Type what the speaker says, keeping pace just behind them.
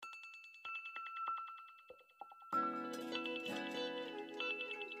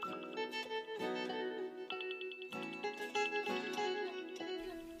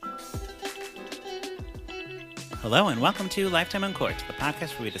Hello and welcome to Lifetime on Court, the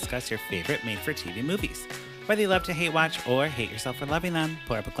podcast where we discuss your favorite made-for-TV movies. Whether you love to hate watch or hate yourself for loving them,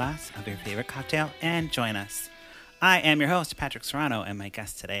 pour up a glass of your favorite cocktail and join us. I am your host, Patrick Serrano, and my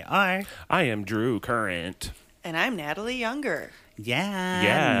guests today are... I am Drew Current. And I'm Natalie Younger. Yeah,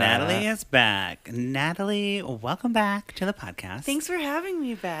 Yeah. Natalie is back. Natalie, welcome back to the podcast. Thanks for having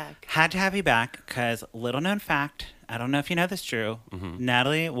me back. Had to have you back because, little known fact, I don't know if you know this, Drew,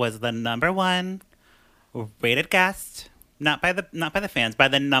 Natalie was the number one rated guest, not by the fans, by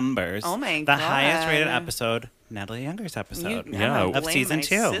the numbers. Oh my the God. highest rated episode, Natalie Younger's episode. Yeah. I'm gonna Of blame season my 2.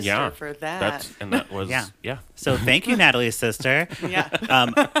 sister Yeah, for that. that was Yeah. So thank you, Natalie's sister.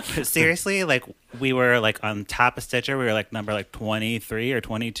 Yeah. Seriously, like we were like on top of Stitcher. We were like number like 23 or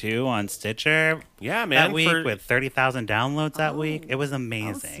 22 on Stitcher. Yeah, man, That week for- with 30,000 downloads that week. It was Oh,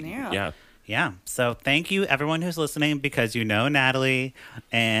 amazing. snap. Yeah. Yeah. So thank you everyone who's listening because you know Natalie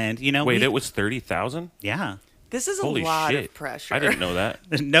and you know Wait, it was 30,000? yeah. This is a Holy lot shit! of pressure. I didn't know that.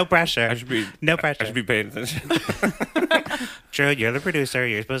 No pressure. I should be no pressure. I should be paying attention. Drew, you're the producer.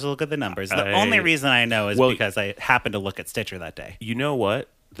 You're supposed to look at the numbers. The I- only reason I know is Well- because I happened to look at Stitcher that day. You know what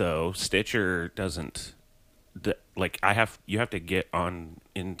though? Stitcher doesn't. You have to get on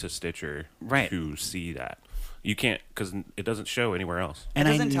into Stitcher Right. to see that. You can't because it doesn't show anywhere else. It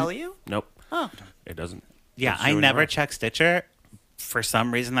doesn't I tell you? Nope. Oh. It doesn't. Yeah, doesn't I show never anywhere. checked Stitcher. For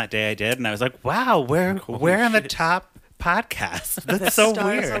some reason that day I did, and I was like, "Wow, we're Holy on the shit. top podcast." The That's so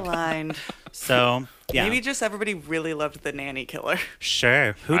stars weird. aligned. So yeah, Maybe just everybody really loved The Nanny Killer.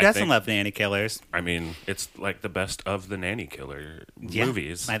 sure. Who I doesn't think- love Nanny Killers? I mean, it's like the best of the Nanny Killer Yeah,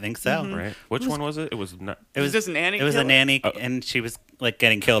 movies. I think so. Right? Which one was it? It was not. It was Just Nanny It was a Killer? nanny, and she was like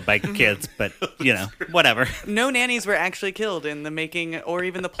getting killed by kids, but you know, whatever. No nannies were actually killed in the making or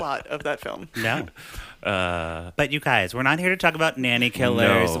even the plot of that film. No. But you guys, we're not here to talk about nanny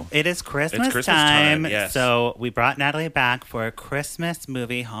killers. No. It is Christmas, Christmas time, time. yes. So we brought Natalie back for a Christmas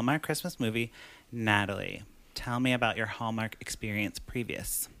movie, Hallmark Christmas movie. Natalie, tell me about your Hallmark experience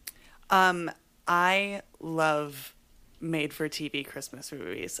previous. I love made-for-TV Christmas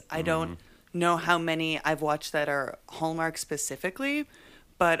movies. I don't know how many I've watched that are Hallmark specifically,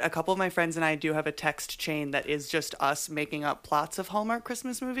 but a couple of my friends and I do have a text chain that is just us making up plots of Hallmark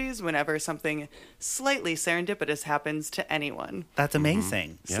Christmas movies whenever something slightly serendipitous happens to anyone. That's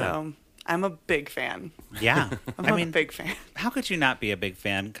amazing. Yeah. So I'm a big fan. Yeah. I'm I a mean, big fan. how could you not be a big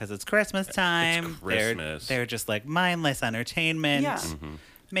fan? Because it's Christmas time. Christmas. They're just like mindless entertainment. Yeah.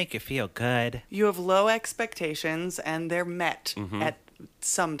 Make you feel good. You have low expectations and they're met at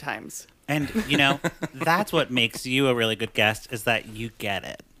sometimes. And, you know, that's what makes you a really good guest is that you get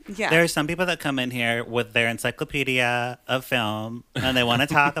it. Yeah. There are some people that come in here with their encyclopedia of film and they want to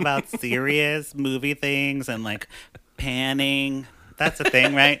talk about serious movie things and like panning. That's a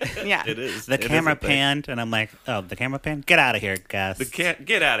thing, right? Yeah. It is. The It is camera a thing. panned and I'm like, oh, the camera panned? Get out of here, guys.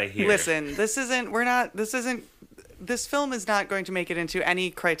 Get out of here. Listen, this film is not going to make it into any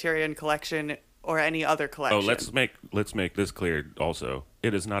Criterion collection or any other Oh, collection. let's make this clear. Also,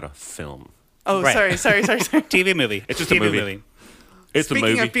 it is not a film. Oh, Right. sorry. TV movie. It's just a TV movie. It's Speaking a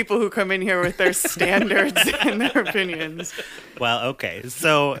movie. of people who come in here with their standards and their opinions. Well, okay.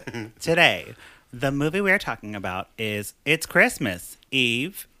 So today, the movie we're talking about is It's Christmas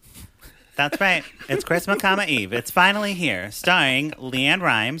Eve. That's right. It's Christmas, Eve. It's finally here, starring Leanne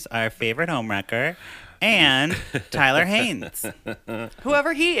Rimes, our favorite homewrecker, and Tyler Haynes.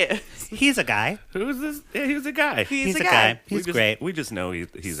 Whoever he is. He's a guy. Who's this? Yeah, he's a guy. He's a a guy. guy. He's we great. We just know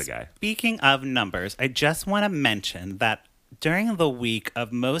he's a guy. Speaking of numbers, I just want to mention that during the week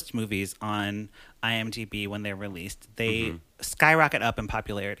of most movies on IMDb when they're released, they skyrocket up in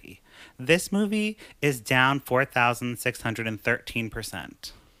popularity. This movie is down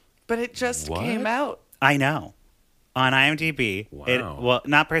 4,613%. But it just What? came out. I know. On IMDb, Wow. well,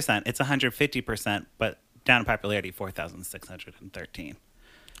 not percent, it's 150%, but down in popularity, 4,613.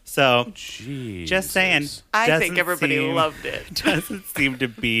 So, Jesus. just saying. I doesn't think everybody seem- loved it. Doesn't seem to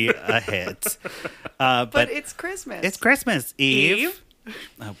be a hit. But it's Christmas. It's Christmas Eve.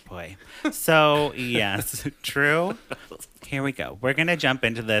 Oh boy. So yes, true. Here we go. We're gonna jump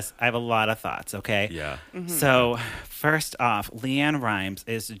into this. I have a lot of thoughts. Okay. Yeah. So first off, Leanne Rimes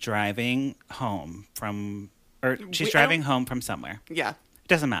is driving home from, or she's I driving don't- home from somewhere. Yeah.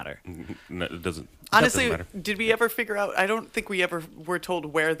 Doesn't matter. No, it doesn't. Honestly, doesn't matter. did we ever figure out? I don't think we ever were told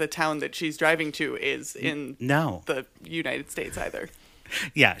where the town that she's driving to is in No. the United States either.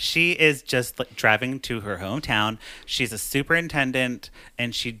 Yeah, she is just like, driving to her hometown. She's a superintendent,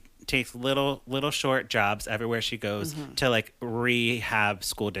 and she takes little short jobs everywhere she goes to like rehab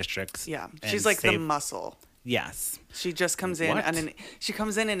school districts. Yeah. and She's like the save- muscle. Yes. She just comes in What? she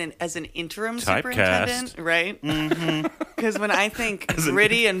comes in as an interim Typecast. superintendent, right? Because when I think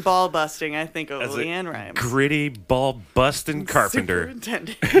gritty and ball busting, I think of Leanne Rimes. Gritty, ball busting carpenter.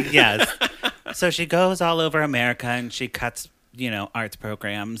 Superintendent. Yes. So she goes all over America and she cuts, arts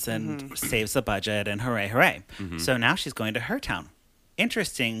programs and saves the budget and hooray, hooray. So now she's going to her town.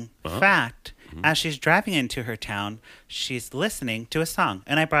 Interesting fact, as she's driving into her town, she's listening to a song.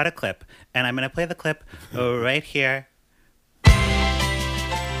 And I brought a clip. And I'm going to play the clip right here.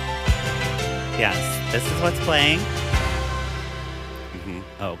 Yes, this is what's playing.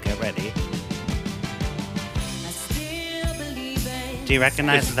 Oh, get ready. Do you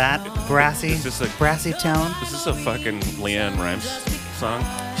recognize that brassy tone? Is this a fucking Leanne Rimes song?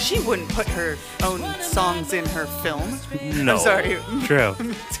 She wouldn't put her own songs in her film. No. I'm sorry. True.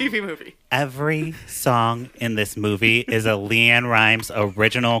 TV movie. Every song in this movie is a Leanne Rimes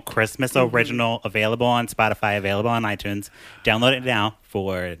original, Christmas original, available on Spotify, available on iTunes. Download it now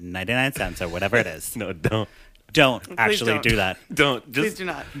for 99 cents or whatever it is. No, don't. Don't actually don't. do that. Don't. Please Just do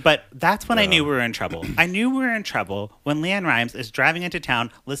not. But that's when I knew we were in trouble. I knew we were in trouble when Leanne Rimes is driving into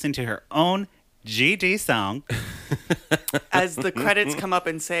town listening to her own GD song. As the credits come up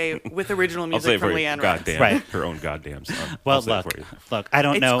and say, with original I'll say music it from for you. Leanne Rimes. Goddamn. Right. Her own goddamn song. Well, I'll say it for you. look, I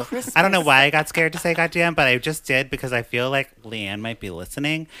don't It's know. Christmas. I don't know why I got scared to say goddamn, but I just did because I feel like Leanne might be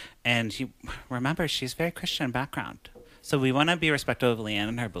listening. And remember, she's very Christian background. So we want to be respectful of Leanne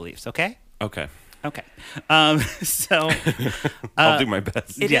and her beliefs, okay? Okay. Okay. So I'll do my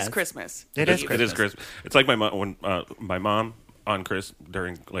best. It Yes. is Christmas. it is It is Christmas. It's like my mom when my mom on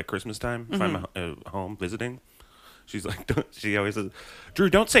during like Christmas time, if I'm home visiting, she's like, she always says, "Drew,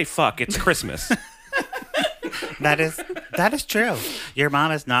 don't say fuck. It's Christmas." That is true. Your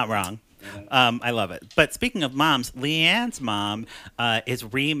mom is not wrong. I love it. But speaking of moms, Leanne's mom is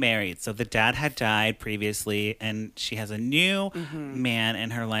remarried. So the dad had died previously, and she has a new man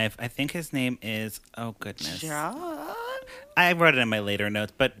in her life. I think his name is, oh goodness. John? I wrote it in my later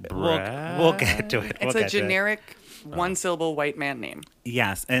notes, but we'll get to it. It's a generic one-syllable white man name.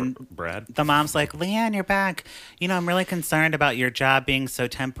 Yes, and Brad. the mom's like, Leanne, you're back. I'm really concerned about your job being so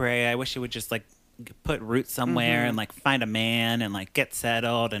temporary. I wish you would just put roots somewhere and find a man and get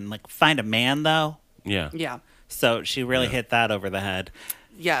settled and find a man though. Yeah. Yeah. So she really hit that over the head.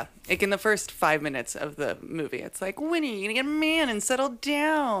 Yeah. In the first 5 minutes of the movie, it's like, when are you going to get a man and settle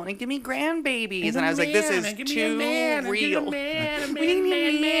down and give me grandbabies? And I was like, this is too real.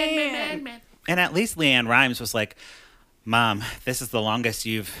 And at least Leanne Rimes was like, Mom, this is the longest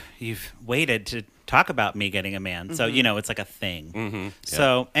you've waited to talk about me getting a man. So, it's like a thing. Mm-hmm. Yeah.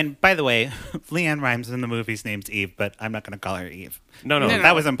 So, and by the way, Leanne Rimes in the movie's name's Eve, but I'm not going to call her Eve. No.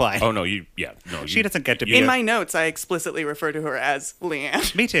 That was implied. Oh no, She doesn't get to be In my notes, I explicitly refer to her as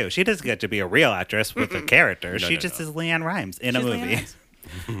Leanne. Me too. She doesn't get to be a real actress with a character. No, she no, just no. is Leanne Rimes in a She's Leanne movie. Rimes.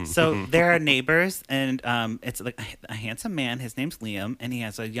 So there are neighbors, and it's a handsome man. His name's Liam, and he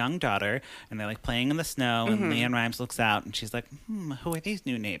has a young daughter, and they're playing in the snow. And Leanne Rimes looks out, and she's like, "Who are these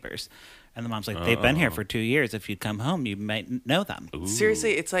new neighbors?" And the mom's like, "They've been here for 2 years. If you'd come home, you might know them." Ooh.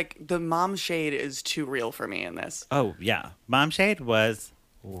 Seriously, it's like the mom shade is too real for me in this. Oh yeah, Mom Shade was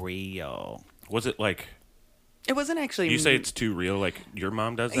real. Was it like It wasn't actually. you say it's too real? Like your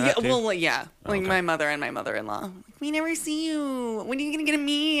mom does that? Yeah, too? well, yeah. Like Okay. my mother and my mother-in-law. We never see you. When are you gonna get a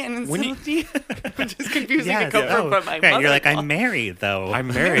man? When you- Which is confusing Yeah, to come from my right, you're like, mother-in-law. I'm married though. I'm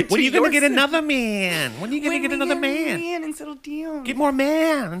married. To When are you gonna your get son. another man? When are you gonna When get we another a man? and settle down. Get more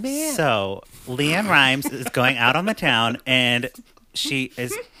man. So Leanne Rimes is going out on the town, and she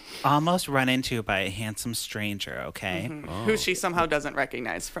is almost run into by a handsome stranger. Okay. Who she somehow doesn't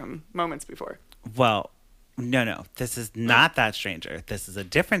recognize from moments before. Well, no. This is not that stranger. This is a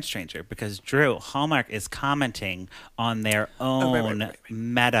different stranger because Drew, Hallmark is commenting on their own right.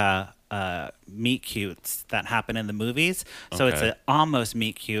 meta meet cutes that happen in the movies. So it's Okay. an almost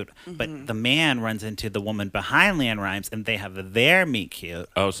meet cute, but the man runs into the woman behind Leanne Rimes and they have their meet cute.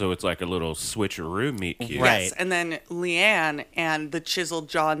 Oh, so it's like a little switcheroo meet cute. Right. Yes, and then Leanne and the chiseled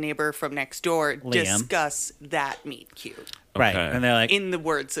jaw neighbor from next door Liam. discuss that meet cute. Right. Okay. And they're like, In the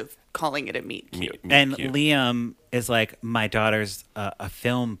words of calling it a meet cute. Meet and cute. Liam is like, my daughter's a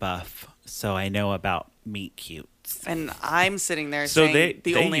film buff, so I know about meet cutes. And I'm sitting there So saying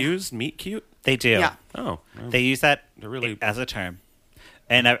they the only use meet cute? They do. Yeah. Oh. well, They use that They're really- as a term.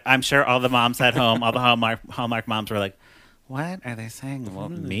 And I'm sure all the moms at home, all the Hallmark moms were like, what are they saying? Well,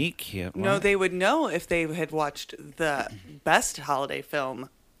 meet cute. No, What? they would know if they had watched the best holiday film,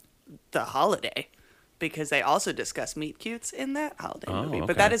 The Holiday, because they also discuss meet cutes in that holiday Oh, movie. okay.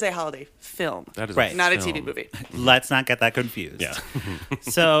 But that is a holiday film, That is Right. not a film. TV movie. Let's not get that confused. Yeah.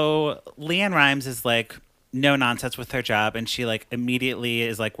 So Leanne Rimes is like, no nonsense with her job, and she like immediately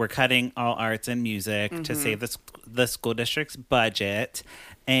is like, we're cutting all arts and music to save the school district's budget.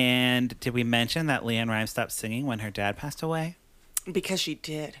 And did we mention that Leanne Rimes stopped singing when her dad passed away? Because she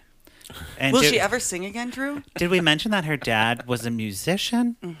did. And Will she ever sing again, Drew? did we mention that her dad was a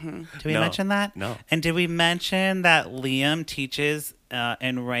musician? Did we No. mention that? No. And did we mention that Liam teaches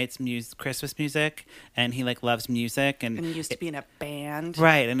and writes Christmas music, and he like loves music, And he used to be in a band.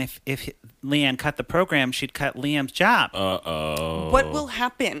 right? And if Leanne cut the program, she'd cut Liam's job. Uh-oh. What will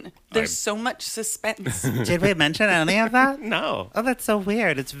happen? There's so much suspense. Did we mention any of that? No. Oh, that's so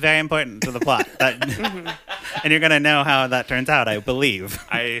weird. It's very important to the plot. And you're gonna know how that turns out, I believe.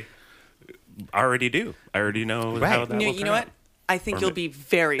 I already do. I already know Right. how that will You turn know what? out. I think you'll be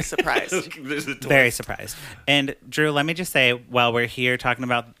very surprised. There's a twist. Very surprised. And Drew, let me just say, while we're here talking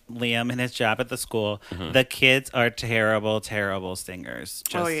about Liam and his job at the school, the kids are terrible, terrible singers.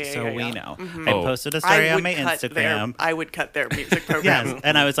 Just so we know. I Oh. posted a story I on would my cut Instagram. I would cut their music program. Yes,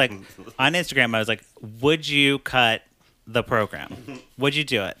 and I was like, on Instagram, I was like, would you cut the program? Would you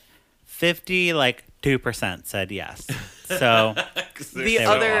do it? 2% said yes. So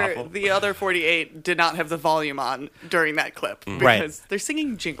The other 48 did not have the volume on during that clip because Right. they're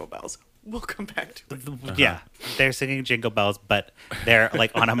singing Jingle Bells. We'll come back to it. yeah, they're singing Jingle Bells, but they're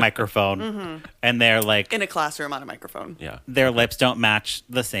like on a microphone, and they're like In a classroom on a microphone. Yeah. their lips don't match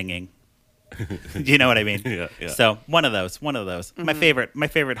the singing. You know what I mean? Yeah, yeah. So one of those. My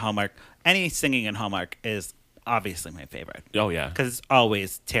favorite Hallmark. Any singing in Hallmark is obviously my favorite Oh, yeah. because it's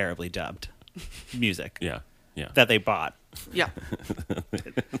always terribly dubbed music Yeah. Yeah. that they bought. Yeah.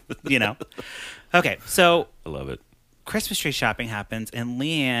 You know. Okay, so I love it. Christmas tree shopping happens, and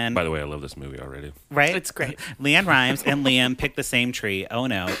Leanne. By the way, I love this movie already. Right? It's great. Leanne Rimes and Liam pick the same tree. Oh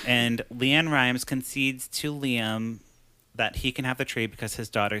no. And Leanne Rimes concedes to Liam that he can have the tree because his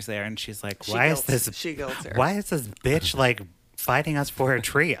daughter's there, and she's like, She why is guilts- this she guilts her. why is this bitch like fighting us for a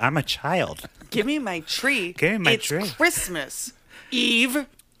tree? I'm a child. Give me my tree. Give me my it's tree. Christmas Eve.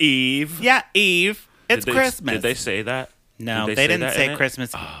 Eve. Yeah, Eve. It's Did they- Christmas. Did they say that? No, Did they say didn't that say in it?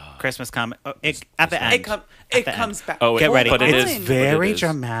 Christmas comment. Oh, at the end. It At the comes end. back. Oh, Get Hold ready. But it It's is- very but it is.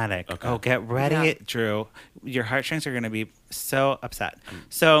 dramatic. Okay. Oh, get ready, Yeah. Drew. Your heartstrings are going to be so upset.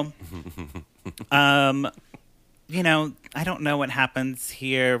 So, you know, I don't know what happens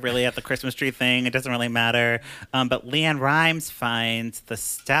here really at the Christmas tree thing. It doesn't really matter. But Leanne Rimes finds the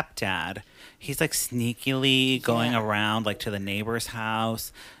stepdad. He's like sneakily going around like to the neighbor's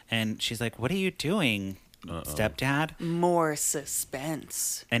house. And she's like, what are you doing, stepdad? More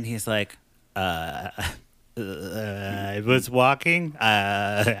suspense. And he's like, I was walking.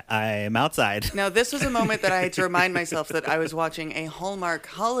 I'm outside. Now, this was a moment that I had to remind myself that I was watching a Hallmark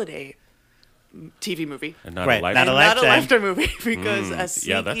holiday TV movie. And not Right, a life. not a And life- not a Lifetime. lifetime movie because a sneaky,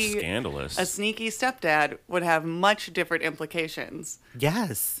 Yeah, that's scandalous. a sneaky stepdad would have much different implications.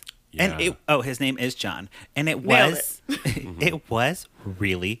 Yes. And Yeah. his name is John. And it Nailed was it was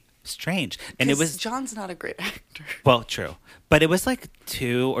really strange. And it 'Cause was John's not a great actor. well, true. But it was like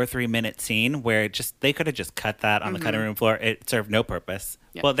 2 or 3 minute scene where they could have just cut that on the cutting room floor. It served no purpose.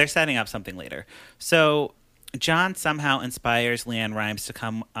 Yeah. Well, they're setting up something later. So John somehow inspires Leanne Rimes to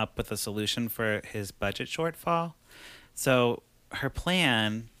come up with a solution for his budget shortfall. So her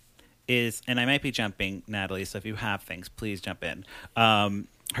plan is, and I might be jumping, Natalie, so if you have things, please jump in.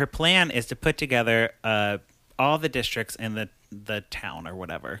 Her plan is to put together all the districts in the town or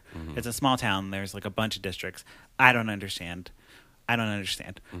whatever. It's a small town. There's like a bunch of districts. I don't understand.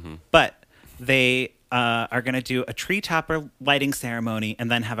 But they are going to do a tree topper lighting ceremony and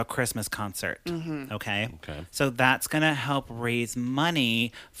then have a Christmas concert. Okay? Okay. So that's going to help raise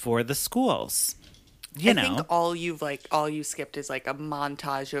money for the schools. You I know. think all you skipped is like a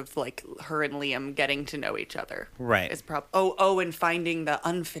montage of like her and Liam getting to know each other. Right. It's and finding the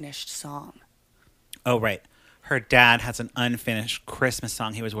unfinished song. Oh, right. Her dad has an unfinished Christmas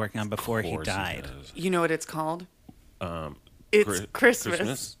song he was working on before he Of course died. does. You know what it's called? Um, It's Christmas,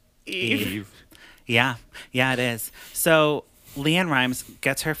 Christmas Eve. Yeah, it is. So Leanne Rimes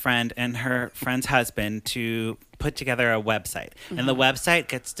gets her friend and her friend's husband to put together a website. And the website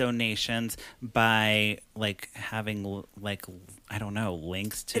gets donations by like having like I don't know,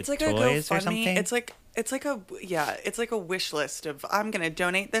 links to It's like toys a or GoFundMe. something. It's like a wish list of I'm gonna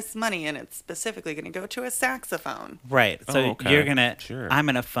donate this money and it's specifically gonna go to a saxophone. Right. So Oh, okay. I'm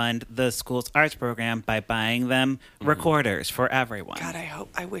gonna fund the school's arts program by buying them recorders for everyone. God,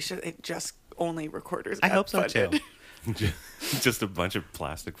 I wish it just only recorders. I got hope so funded. too. Just a bunch of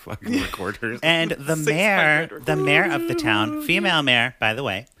plastic fucking recorders. And the 600 mayor of the town, female mayor, by the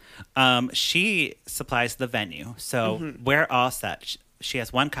way, she supplies the venue. So we're all set. She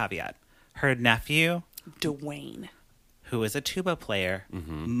has one caveat. Her nephew Dwayne. who is a tuba player,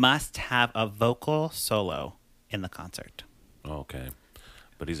 Mm-hmm. must have a vocal solo in the concert. Okay.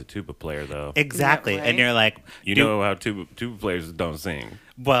 But he's a tuba player, though. Exactly. right? And you're like, You do- know how tuba players don't sing.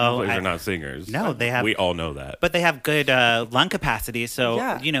 Well, tuba players I- are not singers. No, they have- We all know that. but they have good lung capacity. So,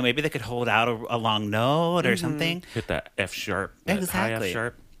 Yeah. you know, maybe they could hold out a long note or something. Hit that F sharp. That high Exactly. F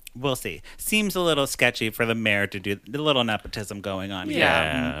sharp. We'll see. Seems a little sketchy for the mayor to do a little nepotism going on. here.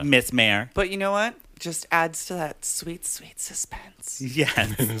 Yeah. Miss Mayor. But you know what? Just adds to that sweet, sweet suspense.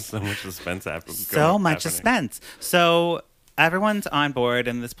 Yes. So much suspense happens. So much suspense. So everyone's on board,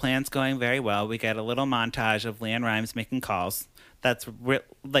 and this plan's going very well. We get a little montage of Leanne Rimes making calls. That's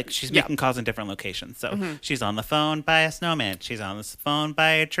like she's Yeah. making calls in different locations. So she's on the phone by a snowman. She's on the phone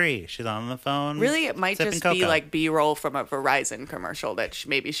by a tree. She's on the phone. Really, it might sipping just be cocoa. like B-roll from a Verizon commercial that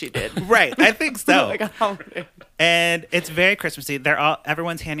maybe she did. Right, I think so. Like, how- And it's very Christmassy.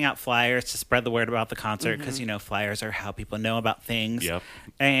 Everyone's handing out flyers to spread the word about the concert because you know flyers are how people know about things. Yep.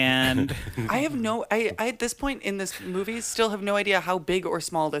 And I at this point in this movie still have no idea how big or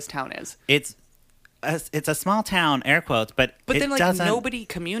small this town is. it's a small town, air quotes, but But it then, like, doesn't. nobody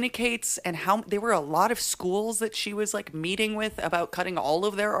communicates, and how there were a lot of schools that she was like meeting with about cutting all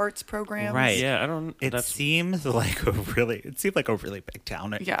of their arts programs. Right. Yeah, I don't. It That's seems like it seemed like a really big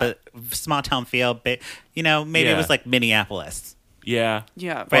town. Yeah. But small town feel, big, you know, maybe it Yeah. was like Minneapolis. yeah.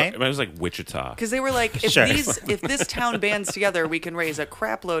 Yeah. Right? Well, it was like Wichita. Because they were like, Sure. if this town bands together, we can raise a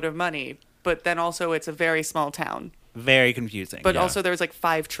crap load of money. But then also, it's a very small town. Very confusing. But Yeah. also, there was like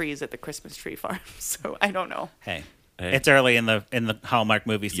 5 trees at the Christmas tree farm. So I don't know. hey, Hey. it's early in the Hallmark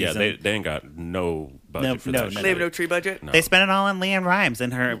movie Yeah, season. they ain't got no budget No, for no, that. no. shit. They have no tree budget. No. They spent it all on Leanne Rimes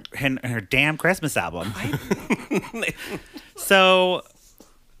and her damn Christmas album. So,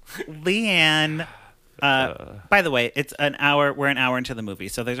 Leanne. By the way, it's an hour. We're an hour into the movie,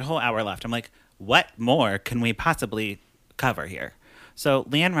 so there's a whole hour left. I'm like, what more can we possibly cover here? So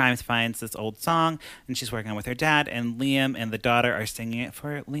Leanne Rimes finds this old song, and she's working on it with her dad, and Liam and the daughter are singing it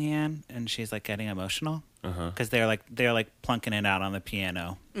for Leanne, and she's like getting emotional because they're like plunking it out on the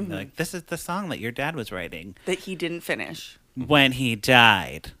piano. They're like, "This is the song that your dad was writing That he didn't finish. when he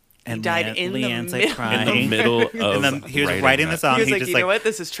died." And died in the Leanne's middle- like crying. in the middle of And then he was writing the that. song. He was He like, just you know what?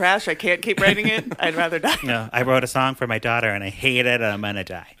 This is trash. I can't keep writing it. I'd rather die. No, I wrote a song for my daughter and I hate it and I'm gonna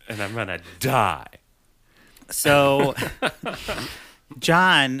die. And I'm gonna die. So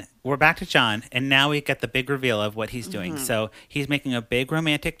John, we're back to John, and now we get the big reveal of what he's doing. So he's making a big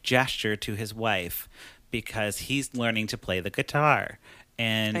romantic gesture to his wife because he's learning to play the guitar.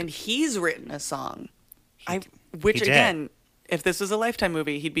 And he's written a song. Which he did. again, if this was a Lifetime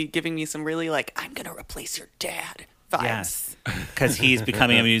movie, he'd be giving me some really like, I'm gonna replace your dad vibes. yes, because he's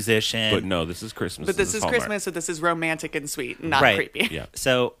becoming a musician. But no, this is Christmas. But this is Hallmark. Christmas, so this is romantic and sweet, not Right. creepy. Yeah.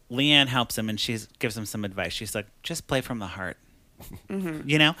 So Leanne helps him and she gives him some advice. She's like, just play from the heart.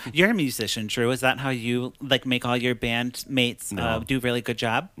 You know, you're a musician, Drew. Is that how you like make all your bandmates No. do a really good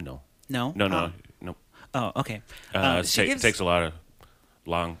job? No. No? No. Oh, okay. she gives- Takes a lot of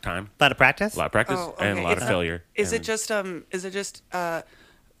long time, A lot of practice? a lot of practice, Oh, and a okay. lot of Is- failure. Is it and- just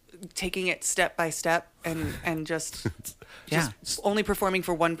taking it step by step and just Yeah. only performing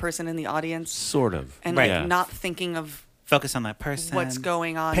for one person in the audience sort of and Right. like not thinking of Focus on that person. what's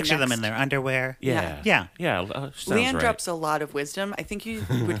going on Picture them next. in their underwear. Yeah. Yeah. Sounds Leanne right. drops a lot of wisdom. I think you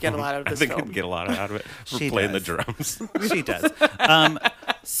would get a lot out of I this think film. you'd get a lot out of it for She playing does. the drums. She does.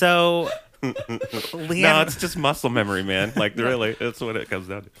 So Leanne, No, it's just muscle memory, man. Like, really, that's what it comes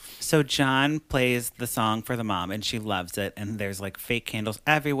down to. so John plays the song for the mom and she loves it and there's like fake candles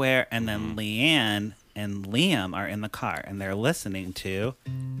everywhere and then Leanne and Liam are in the car and they're listening to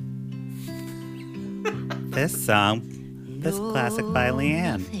this song, this classic by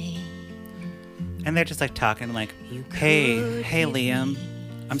Leanne. And they're just like talking like, hey Liam,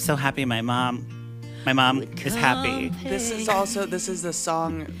 I'm so happy my mom is happy. This is the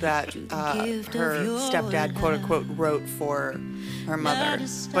song that her stepdad, quote unquote, wrote for her mother.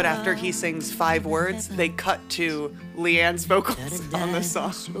 But after he sings 5 words, they cut to Leanne's vocals on the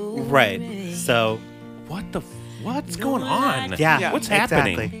song. Right. So What's going on? yeah, What's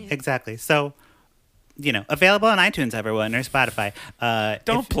happening? Exactly. So, you know, available on iTunes, everyone, or Spotify.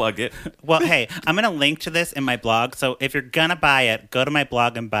 Don't plug it. Well, hey, I'm going to link to this in my blog. So if you're going to buy it, go to my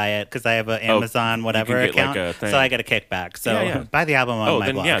blog and buy it because I have an Amazon whatever get, like, account. a thing. So I get a kickback. So Yeah, yeah. buy the album on Oh, my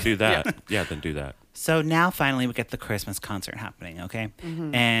then blog. yeah, do that. Yeah, then do that. So now finally we get the Christmas concert happening, okay?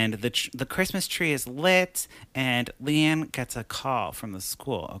 And the Christmas tree is lit, and Leanne gets a call from the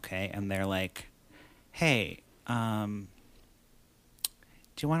school, okay? And they're like, "Hey,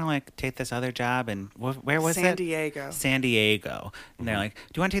 do you want to like take this other job? And where was it? San Diego. San Diego. And they're like, do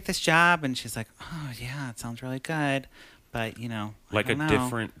you want to take this job? And she's like, oh yeah, it sounds really good, but you know, Like I a don't know.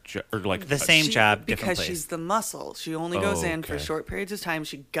 different job, or like The same job, different because place. she's the muscle. She only goes Oh, in for okay. short periods of time.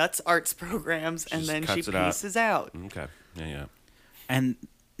 She guts arts programs and just then she cuts it out. pieces out. Okay. Yeah. And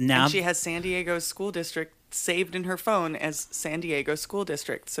now And she has San Diego School District saved in her phone as San Diego School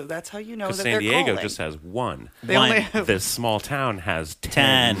District. So that's how you know that Because they're San Diego calling. just has one. They one. only have This small town has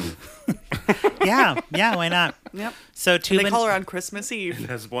 10. 10. yeah, why not? Yep. So And Tuba they call her on Christmas It Eve.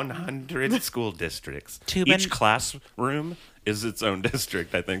 has 100 school districts. Tubin- Each classroom is its own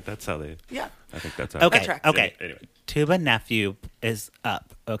district. I think that's how they. Yeah. I think that's how. Okay, tracks. okay. Anyway. Tuba nephew is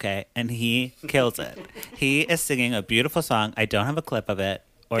up, okay, and he kills it. He is singing a beautiful song. I don't have a clip of it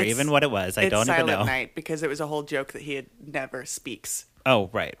or It's- even what it was. I It's don't even Silent know. Night because it was a whole joke that he had never speaks. Oh,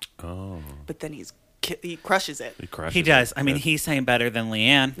 right. Oh, But then he crushes it. he crushes. He does. it. I mean, Yeah. he sang better than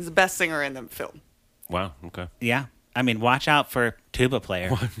Leanne. He's the best singer in the film. Wow. Okay. Yeah. I mean, watch out for tuba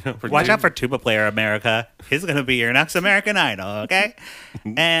player. for Watch tuba- out for tuba player, America. He's going to be your next American Idol, okay?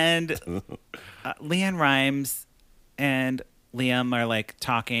 And Leanne Rhymes and Liam are like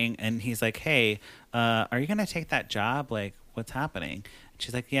talking, and he's like, "Hey, are you going to take that job? Like, what's happening?" And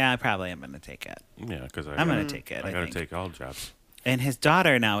she's like, "Yeah, I probably am going to take it." Yeah, because I'm going to take it. I I gotta think. take all jobs. And his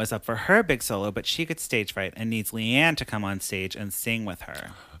daughter now is up for her big solo, but she gets stage fright and needs Leanne to come on stage and sing with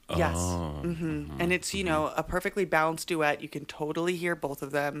her. Yes. Oh. And it's, you know, a perfectly balanced duet. You can totally hear both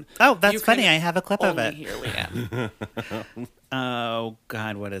of them. Oh, that's You can funny. I have a clip of only it. hear Leanne. Oh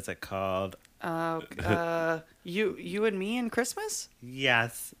God, what is it called? You and me and Christmas?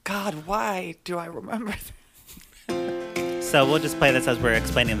 Yes. God, why do I remember that? So we'll just play this as we're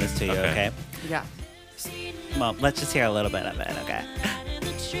explaining this to you, Okay. okay? Yeah. Well, let's just hear a little bit of it, okay?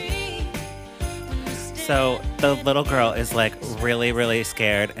 So the little girl is like really, really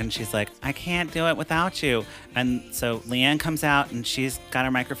scared, and she's like, I can't do it without you. And so Leanne comes out, and she's got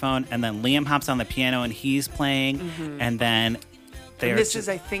her microphone, and then Liam hops on the piano, and he's playing, and then they're And this is,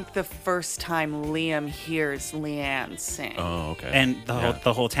 I think, the first time Liam hears Leanne sing. Oh, okay. and Yeah.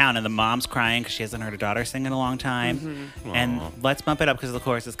 the whole town, and the mom's crying because she hasn't heard her daughter sing in a long time. And Aw. let's bump it up because the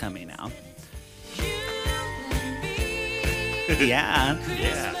chorus is coming now. Yeah.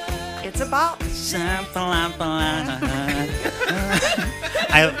 Yeah. It's a bop.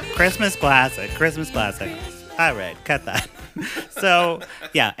 Christmas classic. All right, cut that. So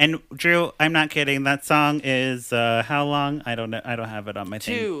yeah, and Drew, I'm not kidding. That song is how long? I don't know. I don't have it on my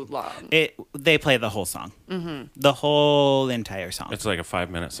thing. Too long. They play the whole song, the whole entire song. It's like a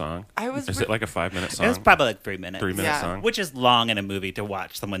 5-minute song. I was Is re- it like a 5-minute song? It was probably like 3 minutes. 3-minute Yeah. song. which is long in a movie to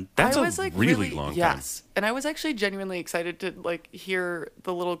watch someone. That's I a was like really long time. Yes. And I was actually genuinely excited to like hear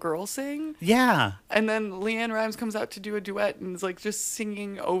the little girl sing. Yeah. And then Leanne Rhymes comes out to do a duet and is like just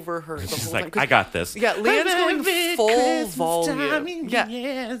singing over her the She's whole like, time. 'Cause- I got this. Yeah, Leanne's going full volume. Yeah,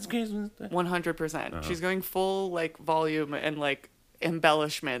 Yes, Christmas time. 100%. She's going full like volume and like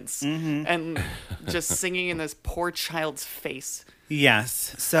embellishments and just singing in this poor child's face.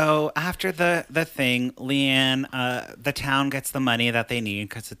 Yes. So after the thing, Leanne, the town gets the money that they need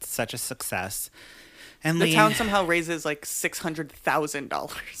because it's such a success. And The Leanne, town somehow raises like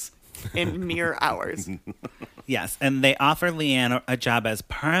 $600,000 in mere hours. yes, and they offer Leanne a job as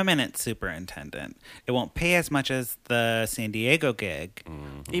permanent superintendent. It won't pay as much as the San Diego gig,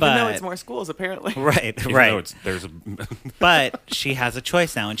 Even though but- it's more schools, apparently. right, Even right. though there's a But she has a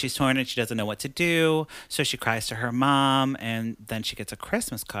choice now, and she's torn, and she doesn't know what to do. So she cries to her mom, and then she gets a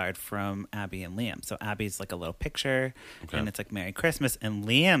Christmas card from Abby and Liam. So Abby's like a little picture, Okay. and it's like Merry Christmas. And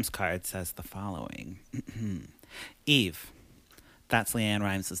Liam's card says the following: Eve. That's Leanne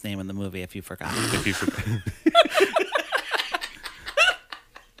Rhymes' name in the movie, if you forgot. if you forget.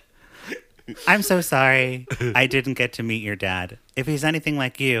 I'm so sorry I didn't get to meet your dad. If he's anything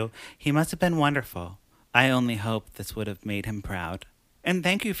like you, he must have been wonderful. I only hope this would have made him proud. And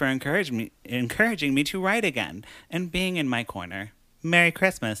thank you for encouraging me to write again and being in my corner. Merry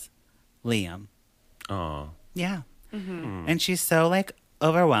Christmas, Liam. Oh, Yeah. And she's so like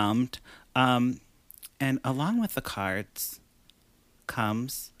overwhelmed. And along with the cards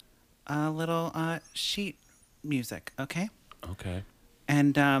comes a little sheet music, okay? okay.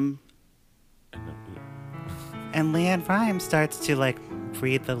 And Leanne Rhymes starts to like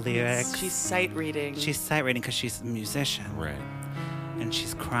read the lyrics. She's sight reading. She's sight reading because she's a musician, Right. and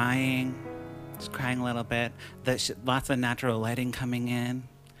she's crying. She's crying a little bit. Lots of natural lighting coming in,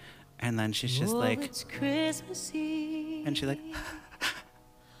 and then she's just like, it's Christmas Eve. and she's like,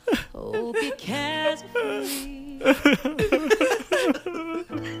 Hope you carefree.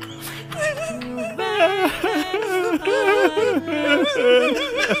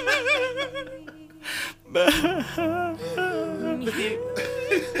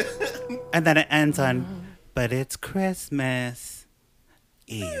 And then it ends on, but it's Christmas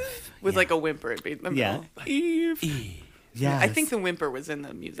Eve. With Yeah. like a whimper in the Yeah. middle. Eve. Yeah. I think the whimper was in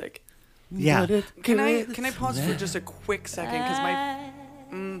the music. Yeah. Can I pause for just a quick second? Because my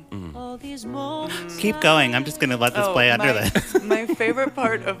All these moments Keep going. I'm just going to let this play under this. my favorite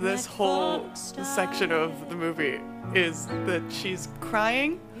part of this whole section of the movie is that she's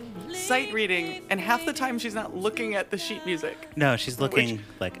crying, sight reading, and half the time she's not looking at the sheet music. No, she's looking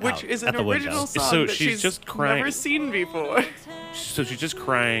Which out is at an the original window. song So that she's just crying. never seen before. So she's just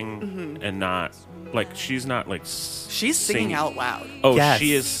crying and not like she's not like She's singing out loud. Oh, Yes.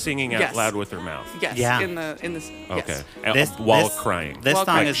 she is singing out Yes. loud with her mouth. Yes. Yeah. In this. Okay. Yes. While crying. This While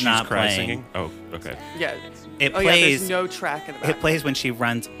song crying. is she's not cry playing. singing. Oh, okay. Yeah. It Oh yeah. plays. There's no track in the back. It plays when she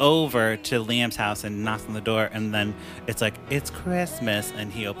runs over to Liam's house and knocks on the door, and then it's like, it's Christmas,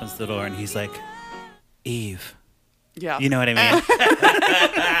 and he opens the door and he's like, Eve. Yeah. You know what I mean?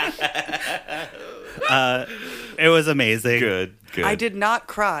 It was amazing. Good. I did not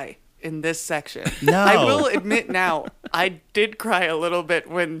cry in this section. No. I will admit now, I did cry a little bit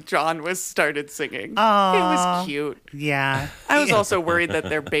when John was started singing. Aw. It was cute. Yeah. I was also worried that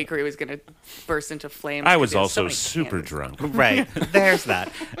their bakery was going to burst into flames. I 'cause was they had so also many super candles. drunk. Right. There's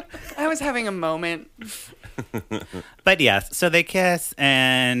that. I was having a moment. But yes, so they kiss,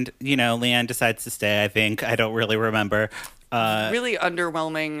 and, Leanne decides to stay, I think. I don't really remember. Really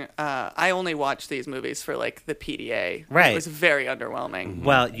underwhelming. I only watched these movies for like the PDA. Right. It was very underwhelming.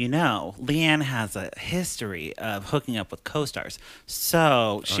 Well, Leanne has a history of hooking up with co-stars.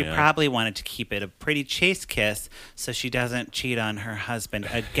 So she yeah. probably wanted to keep it a pretty chaste kiss so she doesn't cheat on her husband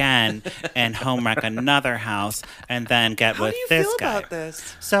again and home wreck another house and then get How with do you this feel guy. about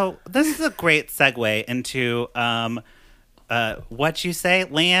this? So this is a great segue into what you say,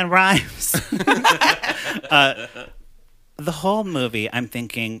 Leanne Rhymes. The whole movie, I'm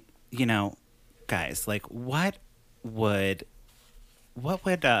thinking, guys, like, what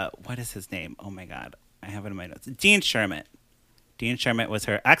is his name? Oh my God, I have it in my notes. Dean Sherman. Dean Sherman was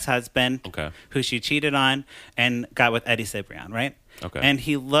her ex-husband, Okay. who she cheated on and got with Eddie Cibrian, right? Okay. And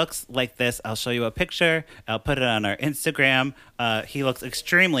he looks like this. I'll show you a picture. I'll put it on our Instagram. He looks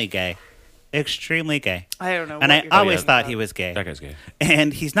extremely gay. Extremely gay. I don't know. And what I you're always talking thought about. he was gay. That guy's gay.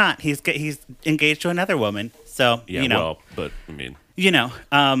 And he's not. He's engaged to another woman. So, Yeah, well, but I mean,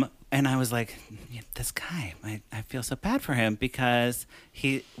 and I was like, this guy, I feel so bad for him because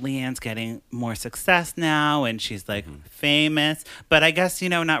Leanne's getting more success now and she's like famous. But I guess,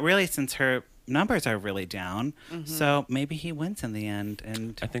 not really since her numbers are really down. So maybe he wins in the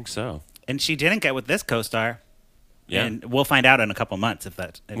end. I think so. And she didn't get with this co-star. Yeah. And we'll find out in a couple months if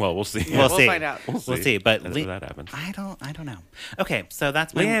that. Well, we'll see. We'll we'll see. find out. We'll see. But if that happens. I don't know. Okay, so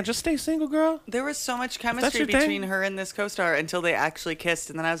that's my. Leanne, just stay single, girl. There was so much that's chemistry your thing. between her and this co-star until they actually kissed,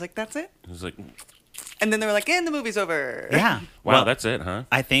 and then I was like, "That's it." It was like, And then they were like, "And the movie's over." Yeah. wow, Well, that's it, huh?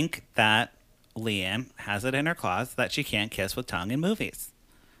 I think that Leanne has it in her clause that she can't kiss with tongue in movies.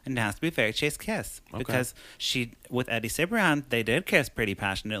 And it has to be a very chaste kiss. Okay. Because with Eddie Cibrian, they did kiss pretty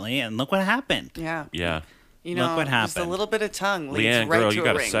passionately, and look what happened. Yeah. Yeah. You Look know, what just a happened. little bit of tongue leads Leanne, right girl, to you a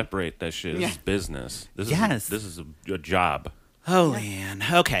got to ring. separate that shit. This Yeah. is business. Yes. This is a job. Oh, Leanne.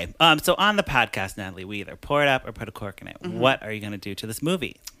 Okay. So on the podcast, Natalie, we either pour it up or put a cork in it. What are you going to do to this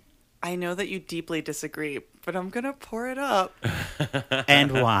movie? I know that you deeply disagree, but I'm gonna pour it up.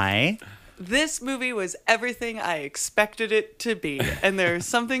 And why? This movie was everything I expected it to be, and there's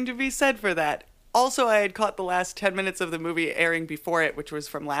something to be said for that. Also, I had caught the last 10 minutes of the movie airing before it, which was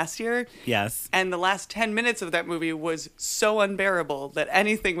from last year. Yes. And the last 10 minutes of that movie was so unbearable that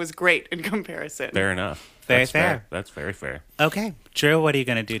anything was great in comparison. Fair enough. Very That's fair. That's very fair. Okay. Drew, what are you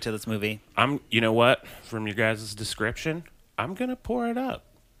going to do to this movie? You know what? From your guys' description, I'm gonna pour it up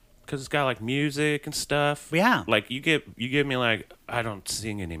because it's got like music and stuff. Yeah. Like you give me like I don't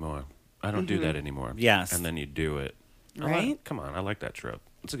sing anymore. I don't do that anymore. Yes. And then you do it. Right? Come on, I like that trope.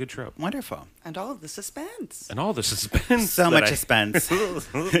 It's a good trope. Wonderful. And all of the suspense. And all the suspense. So that much I- suspense.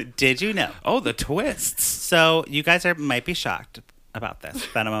 Did you know? Oh, the twists. So you guys might be shocked about this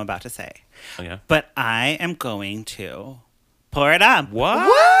that I'm about to say. Oh yeah. But I am going to pour it up.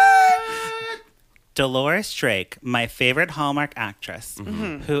 What? Dolores Drake, my favorite Hallmark actress,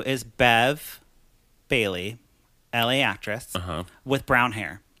 who is Bev Bailey, LA actress, with brown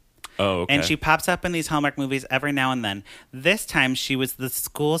hair. Oh, okay. And she pops up in these Hallmark movies every now and then. This time she was the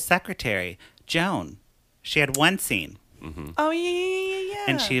school secretary, Joan. She had one scene. Oh, yeah.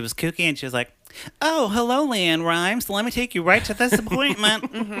 And she was kooky and she was like, oh, hello, Leanne Rhymes. Let me take you right to this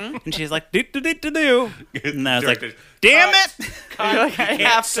appointment. And she's like, do. And I was like, Director, damn it. God, Like, I you can't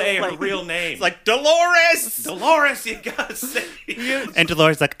have to, say her like- real name. It's like, Dolores. Dolores, you gotta say. And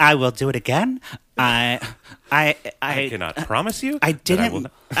Dolores like, I will do it again. I cannot promise you. I that didn't. will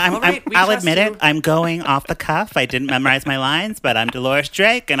not- All right, we I'll trust admit you. it. I'm going off the cuff. I didn't memorize my lines, but I'm Dolores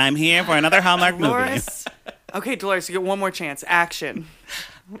Drake, and I'm here for another Hallmark movie. Dolores. Okay, Dolores, you get one more chance. Action.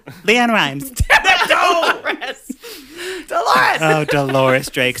 Leanne Rhymes. Dolores. Dolores. Oh, Dolores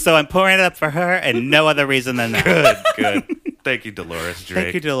Drake. So I'm pouring it up for her, and no other reason than that. Good. Thank you, Dolores Drake.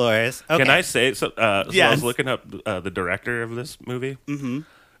 Thank you, Dolores. Okay. Can I say so? I Yes. was looking up the director of this movie. Mm-hmm.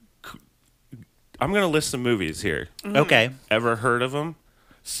 I'm gonna list some movies here. Okay. Ever heard of them?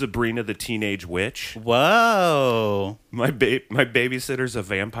 Sabrina the Teenage Witch. Whoa. My babysitter's a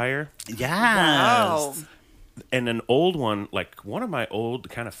vampire. Yes. Wow. And an old one, like one of my old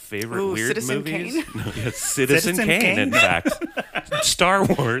kind of favorite Ooh, weird Citizen movies. Kane? No, yeah, Citizen Citizen Kane, Kane? in fact. Star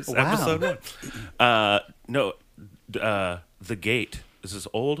Wars, Wow. episode 1. The Gate. This is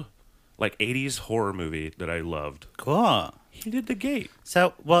old, like 80s horror movie that I loved. Cool. He did The Gate.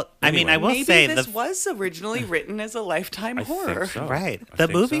 So, well, I mean, Anyway. I will Maybe say this the was originally written as a Lifetime I horror. think so. right. I The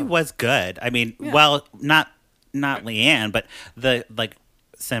think movie so. was good. I mean, Yeah. well, not Leanne, but the like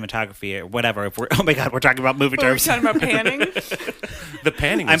cinematography or whatever. If we're oh my god, we're talking about movie But we're terms. talking about panning. The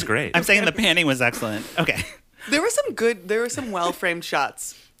panning was great. I'm saying the panning was excellent. Okay. There were some well framed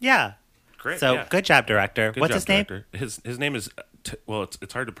shots. Yeah. great. So yeah. good job, director. Good What's job, his name? director. His name is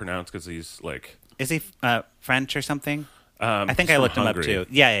it's hard to pronounce because he's like Is he French or something? I think he's I from looked him up Hungary. too.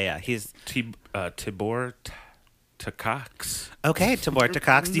 Yeah. He's Tibor Takacs, okay. Tabor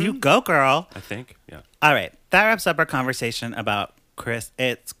Cox, Mm-hmm. you go, girl. I think. Yeah. All right, that wraps up our conversation about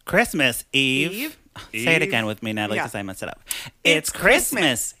It's Christmas Eve. Eve? Say it Eve? again with me, Natalie, Yeah. because I messed it up. It's It's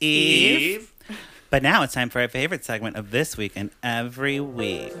Christmas Eve. Eve. But now it's time for our favorite segment of this week and every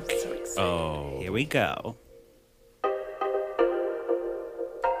week. So excited. Oh. Here we go.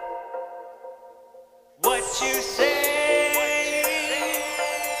 What you say?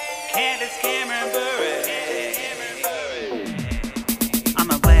 Candace Cameron Bure. On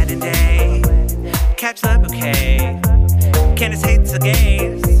my wedding day, catch the bouquet. Candace hates the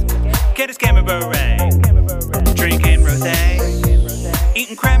gays. Candace Cameron Bure. Drinking rosé,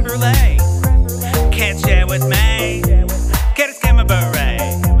 eating creme brulee. Can't share with me. Candace Cameron Bure.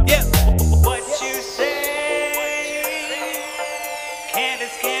 Yeah. What you say?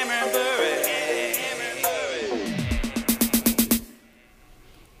 Candace Cameron Bure.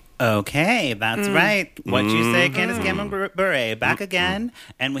 Okay, that's right. What you say, Candace Cameron Bure. Back again.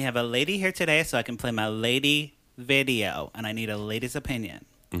 And we have a lady here today, so I can play my lady video. And I need a lady's opinion.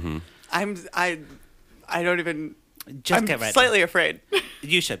 I don't even. Just I'm get ready. slightly afraid.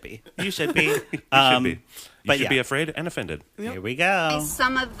 You should be. You should be. You should be. You but should yeah. be afraid and offended. Here we go.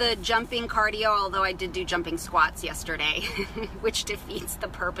 Some of the jumping cardio, although I did do jumping squats yesterday, which defeats the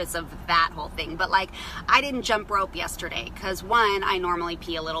purpose of that whole thing. But like, I didn't jump rope yesterday because one, I normally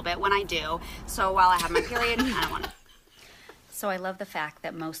pee a little bit when I do. So while I have my period, I don't want to. So I love the fact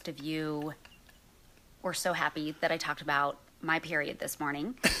that most of you were so happy that I talked about my period this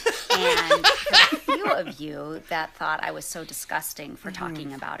morning. And for a few of you that thought I was so disgusting for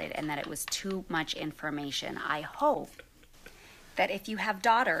talking about it and that it was too much information, I hope that if you have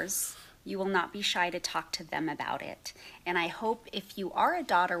daughters, you will not be shy to talk to them about it. And I hope if you are a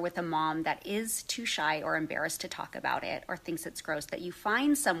daughter with a mom that is too shy or embarrassed to talk about it or thinks it's gross, that you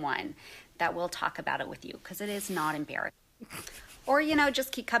find someone that will talk about it with you, because it is not embarrassing. Or,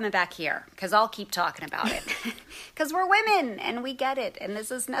 just keep coming back here, because I'll keep talking about it. Because we're women, and we get it. And this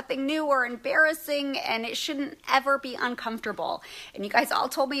is nothing new or embarrassing, and it shouldn't ever be uncomfortable. And you guys all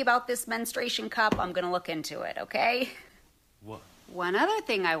told me about this menstruation cup. I'm going to look into it, okay? What? One other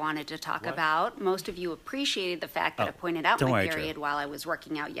thing I wanted to talk about, most of you appreciated the fact that I pointed out don't my worry, Drew. period while I was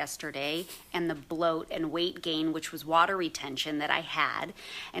working out yesterday and the bloat and weight gain, which was water retention that I had.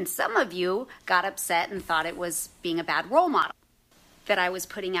 And some of you got upset and thought it was being a bad role model, that I was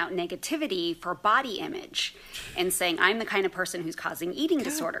putting out negativity for body image and saying I'm the kind of person who's causing eating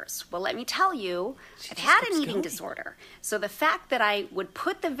disorders. Well, let me tell you, I've had an eating disorder. So the fact that I would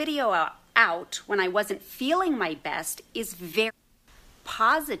put the video out when I wasn't feeling my best is very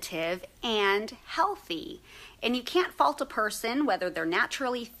positive and healthy. And you can't fault a person, whether they're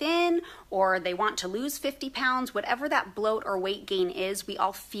naturally thin or they want to lose 50 pounds, whatever that bloat or weight gain is, we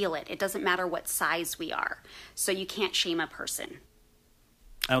all feel it. It doesn't matter what size we are. So you can't shame a person.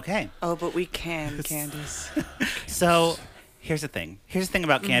 Okay. Oh, but we can, Candace. So Here's the thing. Here's the thing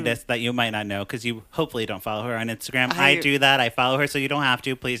about Candace that you might not know because you hopefully don't follow her on Instagram. I I do that. I follow her so you don't have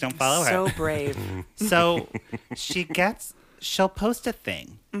to. Please don't follow So her. brave. So she'll post a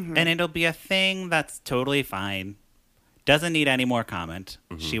thing and it'll be a thing that's totally fine. Doesn't need any more comment.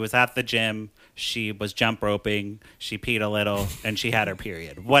 She was at the gym. She was jump roping. She peed a little and she had her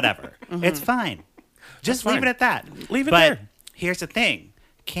period. Whatever. It's fine. Just leave fine. it at that. Leave it but there. Here's the thing.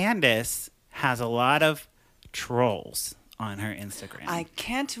 Candace has a lot of trolls on her Instagram. I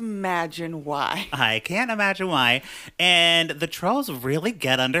can't imagine why. I can't imagine why. And the trolls really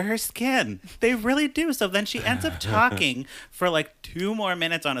get under her skin. They really do. So then she ends up talking for like 2 more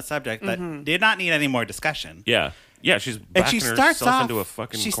minutes on a subject that did not need any more discussion. Yeah. Yeah, she's And backing she starts herself off into a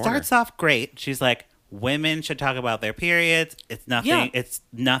fucking She corner. starts off great. She's like, women should talk about their periods. It's nothing Yeah. it's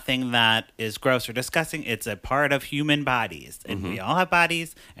nothing that is gross or disgusting. It's a part of human bodies. And we all have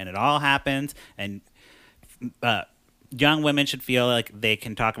bodies and it all happens and young women should feel like they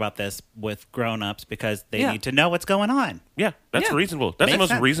can talk about this with grown-ups because they Yeah. need to know what's going on. Yeah, that's Yeah. reasonable. That's Makes the most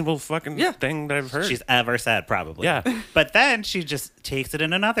sense. reasonable fucking Yeah. thing that I've heard. She's ever said, probably. Yeah. But then she just takes it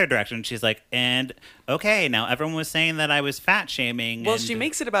in another direction. She's like, and okay, now everyone was saying that I was fat shaming. Well, and she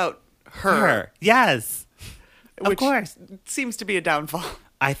makes it about her, her. Yes. Of which course. seems to be a downfall.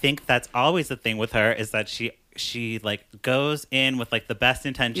 I think that's always the thing with her is that she like goes in with like the best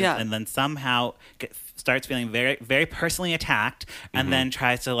intentions Yeah. and then somehow starts feeling very, very personally attacked and then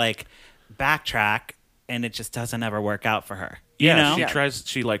tries to like backtrack and it just doesn't ever work out for her. yeah, You know? she Yeah. tries.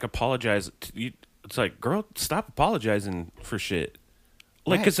 She like apologizes. It's like, girl, stop apologizing for shit.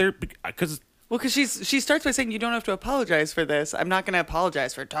 Like, Right. because Well, because she starts by saying, "You don't have to apologize for this. I'm not going to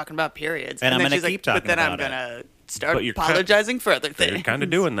apologize for talking about periods." And I'm then gonna she's like, keep talking But then I'm about it." going to start But you're apologizing for other you're things. kind of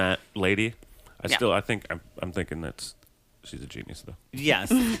doing that, lady. Yeah. I think I'm thinking she's a genius though.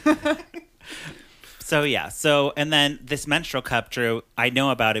 Yes. And then this menstrual cup, Drew, I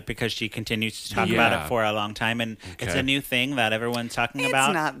know about it because she continues to talk about Yeah. it for a long time, and it's Okay. a new thing that everyone's talking It's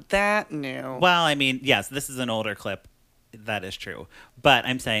about. not that new. Well, I mean, yes, this is an older clip. That is true. But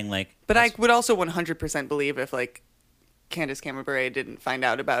I'm saying, like... But I would also 100% believe if, like, Candace Cameron Bure didn't find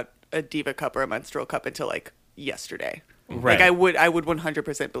out about a Diva cup or a menstrual cup until, like, yesterday. Right. Like, I would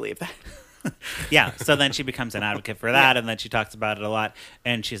 100% believe that. Yeah, so then she becomes an advocate for that, and then she talks about it a lot.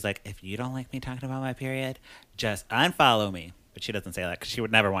 And she's like, if you don't like me talking about my period, just unfollow me. But she doesn't say that because she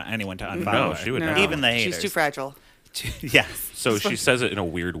would never want anyone to unfollow No, her. she would No, never. Even the haters. She's too fragile. Yes. So she says it in a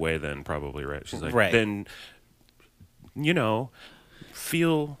weird way. Then probably right. She's like, Right. then,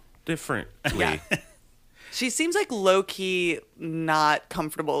 feel differently. Yeah. She seems like low-key not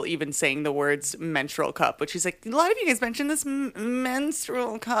comfortable even saying the words menstrual cup, but she's like, a lot of you guys mentioned this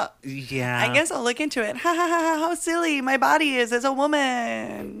menstrual cup. Yeah. I guess I'll look into it. Ha ha ha, how silly my body is as a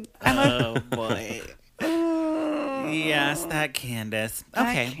woman. Oh, boy. Yes, that Candace.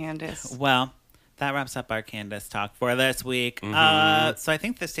 Okay. That Candace. Well, that wraps up our Candace talk for this week. So I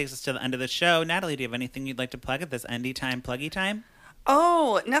think this takes us to the end of the show. Natalie, do you have anything you'd like to plug at this endy time, pluggy time?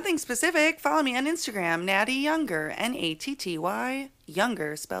 Oh, nothing specific. Follow me on Instagram, Natty Younger, Natty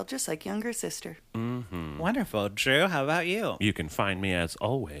Younger, spelled just like younger sister. Wonderful. Drew, how about you? You can find me as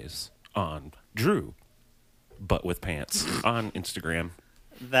always on Drew, but with pants on Instagram.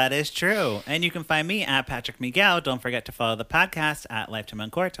 That is true. And you can find me at Patrick Miguel. Don't forget to follow the podcast at Lifetime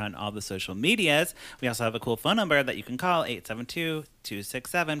Uncorked on all the social medias. We also have a cool phone number that you can call,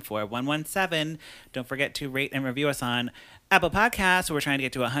 872-267-4117. Don't forget to rate and review us on Apple Podcasts. We're trying to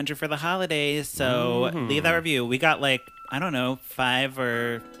get to 100 for the holidays. So leave that review. We got 5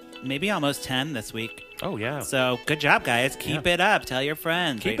 or maybe almost 10 this week. Oh yeah. So good job, guys. Keep it up. Tell your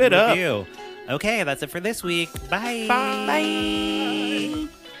friends. Keep Rate and it up. review. Okay, that's it for this week. Bye. Bye.